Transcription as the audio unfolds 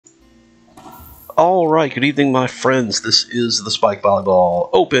Alright, good evening my friends. This is the Spike Volleyball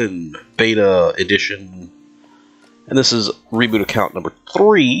Open Beta Edition. And this is reboot account number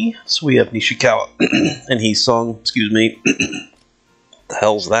 3. So we have Nishikawa and Hee-sung, excuse me. The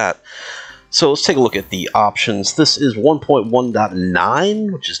hell's that? So let's take a look at the options. This is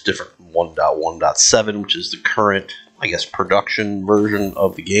 1.1.9, which is different from 1.1.7, which is the current, I guess, production version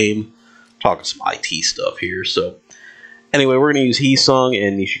of the game. Talking some IT stuff here. So anyway, we're going to use Hee-sung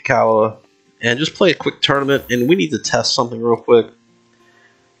and Nishikawa and just play a quick tournament, and we need to test something real quick.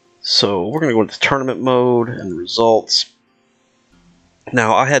 So we're going to go into tournament mode and results.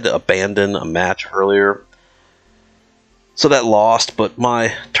 Now, I had to abandon a match earlier, so that lost, but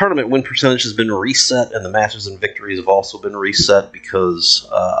my tournament win percentage has been reset, and the matches and victories have also been reset because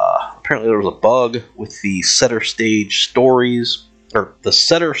apparently there was a bug with the setter stage stories, or the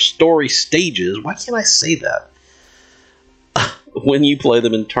setter story stages. Why can't I say that? When you play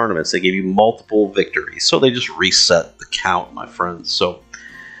them in tournaments, they give you multiple victories, so they just reset the count, my friends. So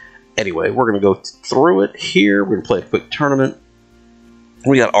anyway, we're going to go through it here. We're going to play a quick tournament.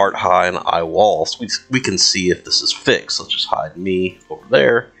 We got Art High and I Wall, so we can see if this is fixed. Let's just hide me over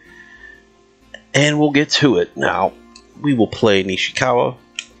there, and we'll get to it. Now, we will play Nishikawa,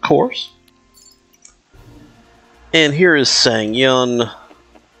 of course. And here is Sanghyeon,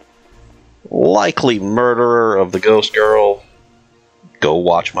 likely murderer of the ghost girl. Go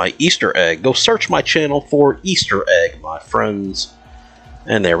watch my Easter egg. Go search my channel for Easter egg, my friends.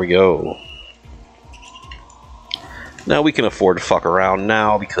 And there we go. Now we can afford to fuck around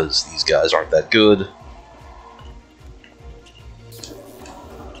now because these guys aren't that good.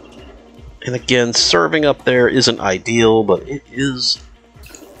 And again, serving up there isn't ideal, but it is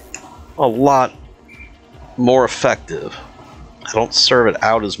a lot more effective. I don't serve it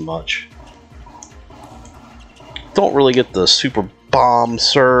out as much. Don't really get the super bomb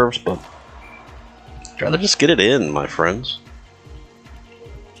serves, but I'd rather just get it in, my friends.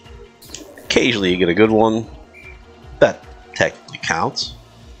 Occasionally you get a good one. That technically counts.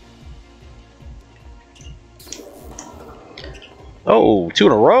 Oh, 2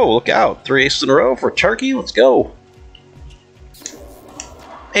 in a row. Look out. 3 aces in a row for Turkey. Let's go.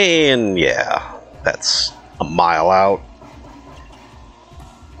 And yeah, that's a mile out.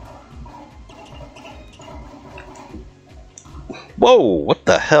 Whoa, what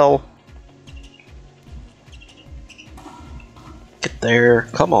the hell? Get there,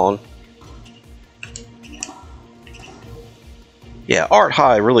 come on. Yeah, Art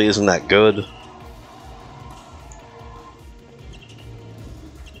High really isn't that good.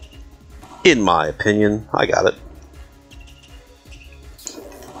 In my opinion, I got it.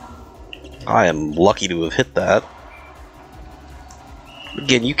 I am lucky to have hit that.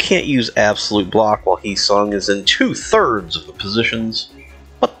 Again, you can't use absolute block while Hee-sung is in 2/3 of the positions.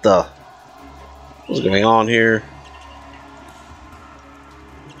 What the? What's going on here?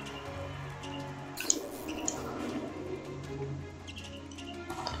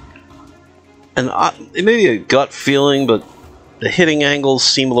 And it may be a gut feeling, but the hitting angles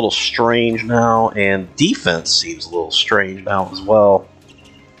seem a little strange now, and defense seems a little strange now as well.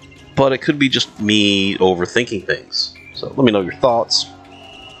 But it could be just me overthinking things. So let me know your thoughts.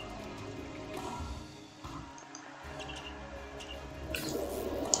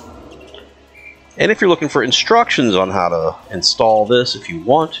 And if you're looking for instructions on how to install this, if you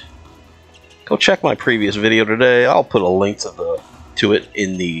want, go check my previous video today. I'll put a link to it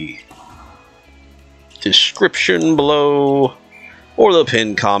in the description below, or the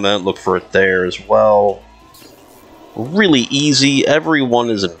pinned comment. Look for it there as well. Really easy.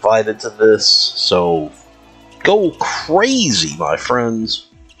 Everyone is invited to this, so go crazy, my friends.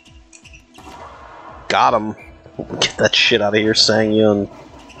 Got him. Get that shit out of here, Sanghyeon.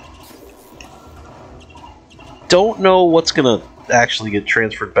 Don't know what's gonna actually get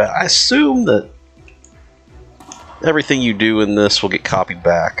transferred back. I assume that everything you do in this will get copied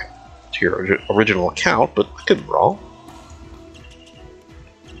back to your original account, but I could be wrong.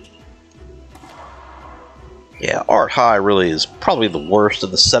 Yeah, Art High really is probably the worst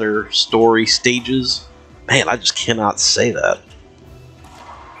of the setter story stages. Man, I just cannot say that.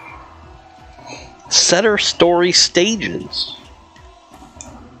 Setter story stages.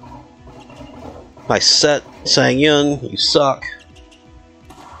 Nice set, Sanghyeon, you suck.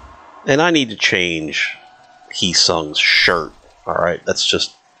 And I need to change Hee-sung's shirt. Alright, that's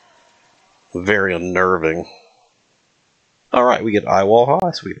just very unnerving. Alright, we get I Wall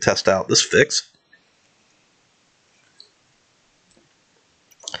High, so we can test out this fix.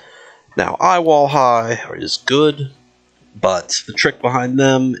 Now, I Wall High is good, but the trick behind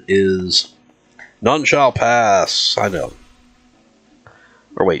them is none shall pass. I know.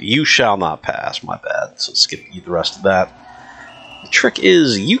 Or wait, you shall not pass. My bad. So skip you the rest of that. The trick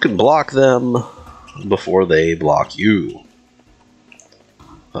is you can block them before they block you.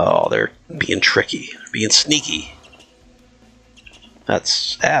 Oh, they're being tricky. They're being sneaky.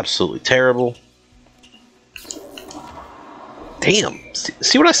 That's absolutely terrible. Damn.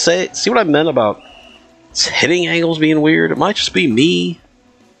 See what I say? See what I meant about hitting angles being weird? It might just be me.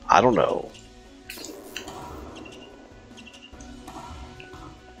 I don't know.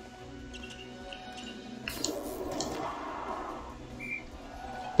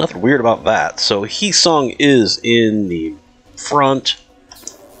 Nothing weird about that. So Hee-sung is in the front.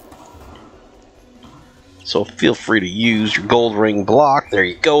 So feel free to use your gold ring block. There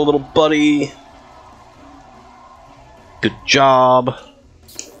you go, little buddy. Good job.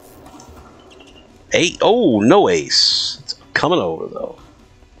 Oh, no ace. It's coming over, though.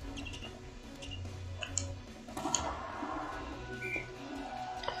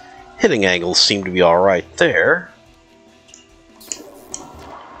 Hitting angles seem to be alright there.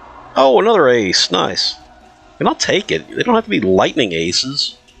 Oh, another ace. Nice. And I'll take it. They don't have to be lightning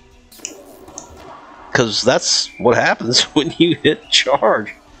aces. Because that's what happens when you hit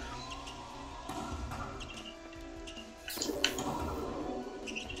charge.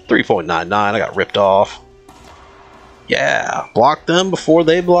 $3.99. I got ripped off. Yeah. Block them before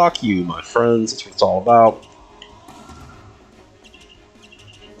they block you, my friends. That's what it's all about.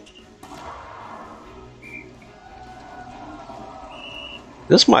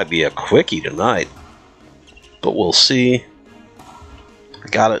 This might be a quickie tonight. But we'll see. I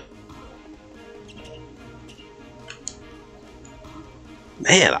got it.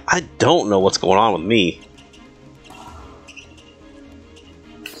 Man, I don't know what's going on with me.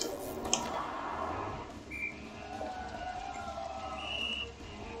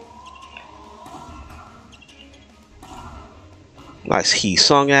 Nice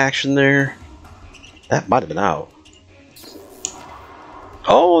Hee-sung action there. That might have been out.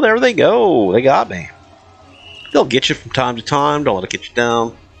 Oh, there they go. They got me. They'll get you from time to time. Don't let it get you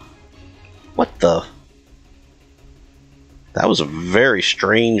down. What the... That was a very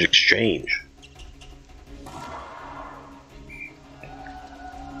strange exchange.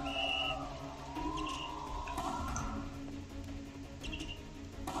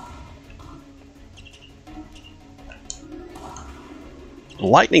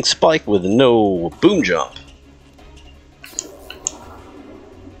 Lightning spike with no boom jump.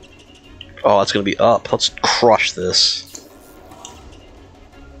 Oh, that's going to be up. Let's crush this.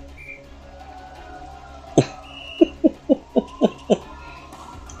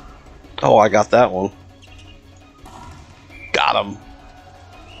 Oh, I got that one. Got him.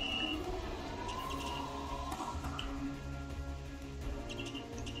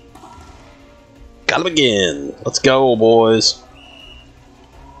 Got him again. Let's go, boys.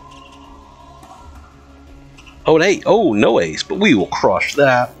 Oh, an ace. Oh, no ace, but we will crush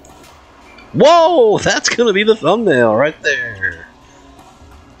that. Whoa, that's going to be the thumbnail right there.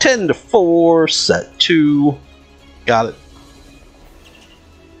 10-4, set 2. Got it.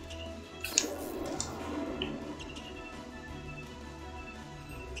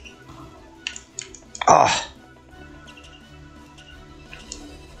 Ah.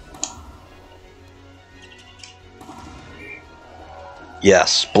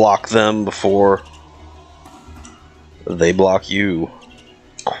 Yes, block them before they block you.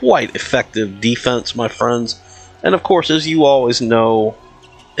 Quite effective defense, my friends. And of course, as you all know,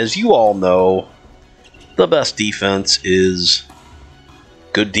 the best defense is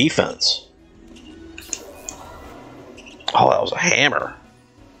good defense. Oh, that was a hammer.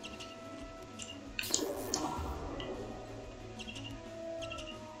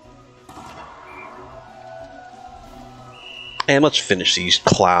 And let's finish these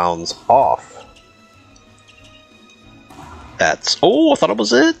clowns off. That's... Oh, I thought it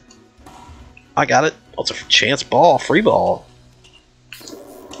was it. I got it. Oh, it's a chance ball. Free ball.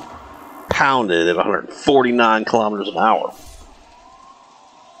 Pounded at 149 kilometers an hour.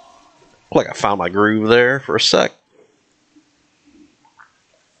 Looked like I found my groove there for a sec.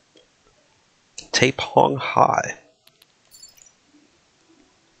 Tape hung high.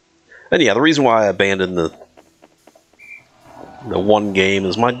 And yeah, the reason why I abandoned the one game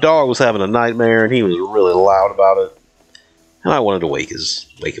is my dog was having a nightmare and he was really loud about it. And I wanted to wake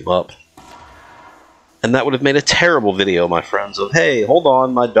him up. And that would have made a terrible video, my friends, of, hey, hold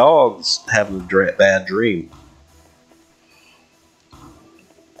on, my dog's having a bad dream.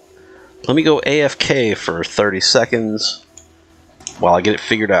 Let me go AFK for 30 seconds while I get it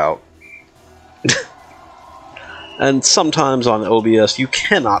figured out. And sometimes on OBS, you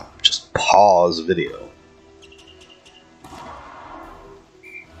cannot just pause video.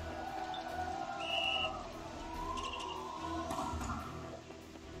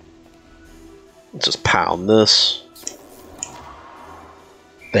 Let's just pound this.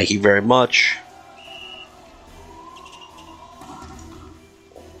 Thank you very much.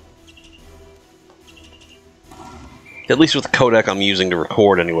 At least with the codec I'm using to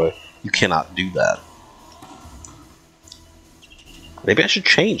record anyway, you cannot do that. Maybe I should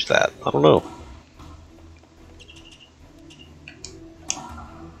change that. I don't know.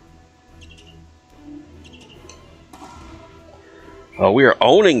 Oh, we are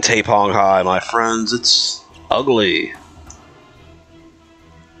owning Taepong High, my friends. It's ugly.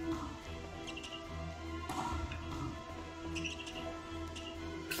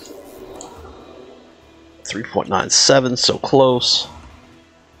 $3.97, so close.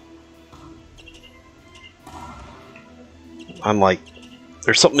 I'm like,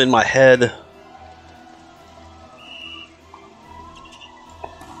 there's something in my head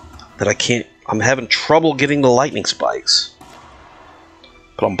that I can't. I'm having trouble getting the lightning spikes.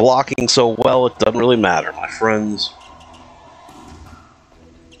 But I'm blocking so well, it doesn't really matter, my friends.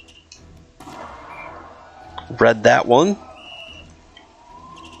 Read that one.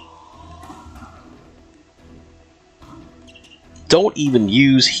 Don't even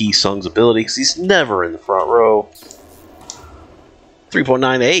use Hee-sung's ability, because he's never in the front row.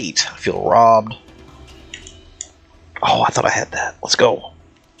 3.98. I feel robbed. Oh, I thought I had that. Let's go.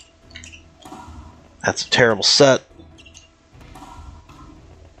 That's a terrible set.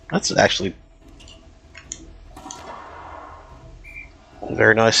 That's actually a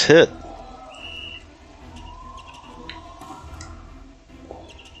very nice hit.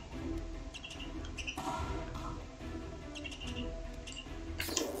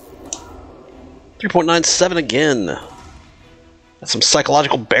 $3.97 again. That's some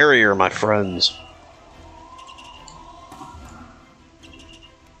psychological barrier, my friends.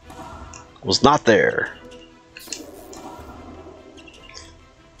 Was not there.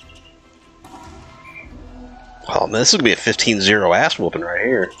 Oh man, this is gonna be a 15-0 ass whooping right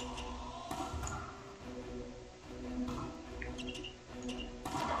here.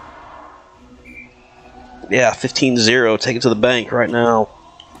 Yeah, 15-0. Take it to the bank right now.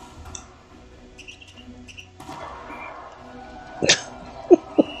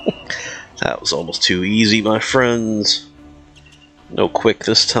 That was almost too easy, my friends. No quick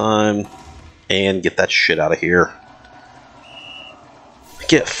this time. And get that shit out of here.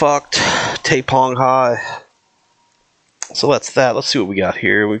 Get fucked. Taepong High. So that's that. Let's see what we got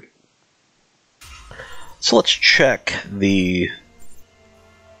here. So let's check the...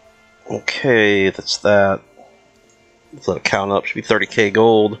 Okay, that's that. Let's let it count up. Should be 30k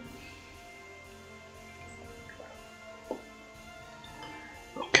gold.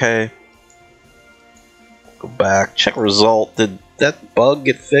 Okay. Go back. Check result. Did that bug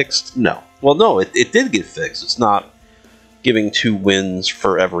get fixed? No. Well, no, it did get fixed. It's not giving 2 wins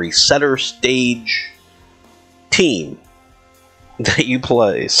for every setter stage team that you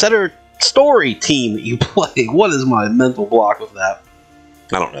play. Setter story team that you play. What is my mental block with that?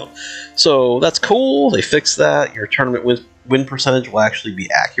 I don't know. So that's cool. They fixed that. Your tournament win percentage will actually be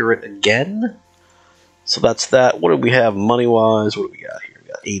accurate again. So that's that. What do we have money-wise? What do we got here? We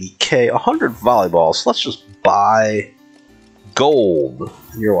got 80k, 100 volleyballs. So let's just buy gold.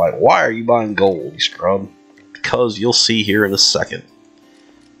 And you're like, why are you buying gold, you scrub? Because you'll see here in a second.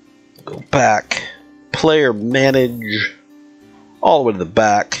 Go back. Player manage. All the way to the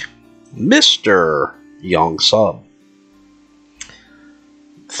back. Mr. Young Sub.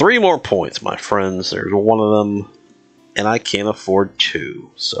 3 more points, my friends. There's one of them. And I can't afford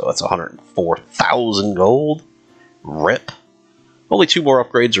 2. So that's 104,000 gold. Rip. Only 2 more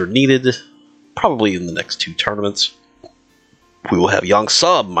upgrades are needed. Probably in the next 2 tournaments. We will have Young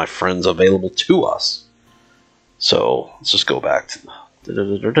Sub, my friends, available to us. So let's just go back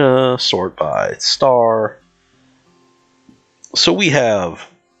to sort by star. So we have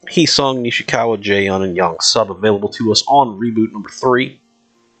Hee-sung, Nishikawa, Jaehyun, and Young Sub available to us on reboot number 3.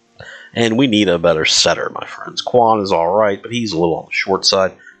 And we need a better setter, my friends. Quan is alright, but he's a little on the short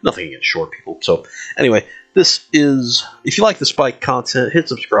side. Nothing against short people. So anyway, this is, if you like the Spike content, hit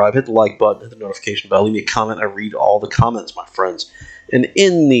subscribe, hit the like button, hit the notification bell, leave me a comment. I read all the comments, my friends. And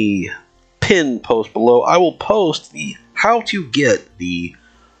in the pinned post below, I will post the how to get the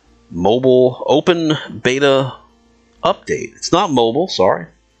mobile open beta update. It's not mobile, sorry.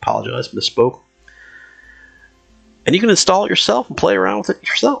 Apologize, misspoke. And you can install it yourself and play around with it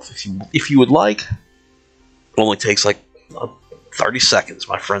yourself if you would like. It only takes like 30 seconds,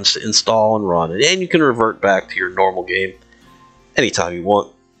 my friends, to install and run. And you can revert back to your normal game anytime you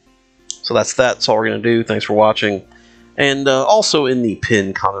want. So that's that. That's all we're going to do. Thanks for watching. And also in the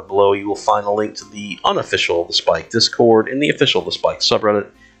pinned comment below, you will find a link to the unofficial The Spike Discord and the official The Spike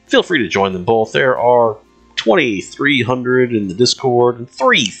subreddit. feel free to join them both. There are 2,300 in the Discord and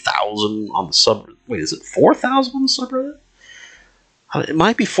 3,000 on the subreddit. Wait, is it 4,000 on the subreddit? It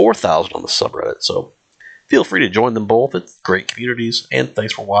might be 4,000 on the subreddit, so feel free to join them both. It's great communities, and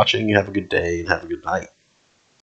thanks for watching. Have a good day and have a good night.